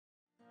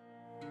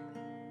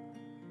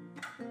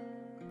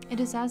It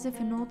is as if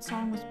an old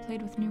song was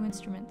played with new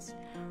instruments,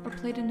 or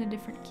played in a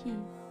different key.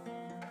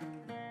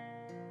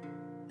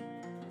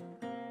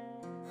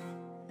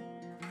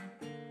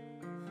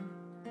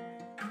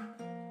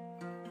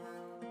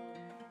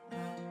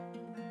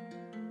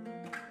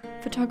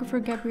 Photographer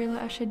Gabriella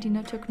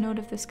Achadinha took note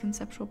of this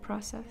conceptual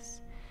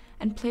process,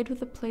 and played with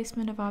the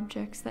placement of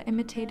objects that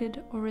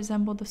imitated or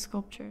resembled the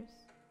sculptures.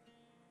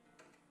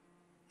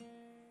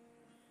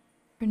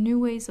 For new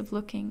ways of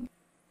looking.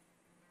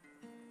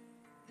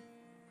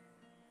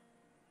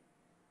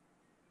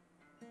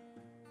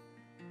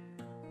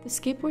 The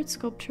skateboard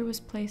sculpture was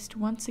placed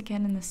once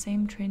again in the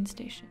same train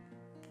station.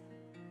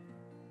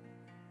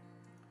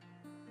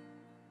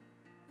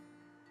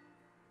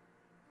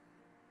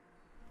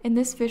 In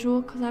this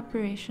visual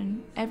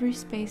collaboration, every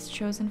space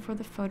chosen for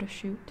the photo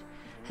shoot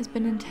has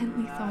been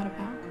intently thought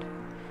about,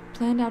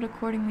 planned out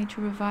accordingly to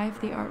revive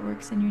the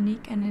artworks in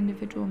unique and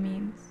individual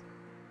means.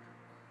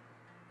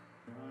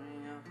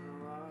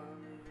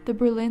 The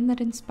Berlin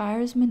that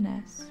inspires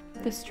Maness,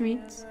 the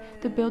streets,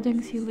 the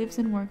buildings he lives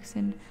and works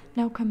in,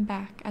 now come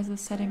back as the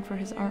setting for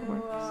his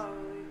artworks.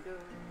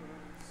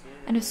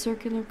 And a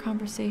circular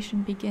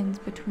conversation begins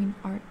between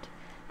art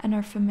and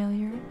our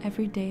familiar,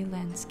 everyday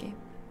landscape.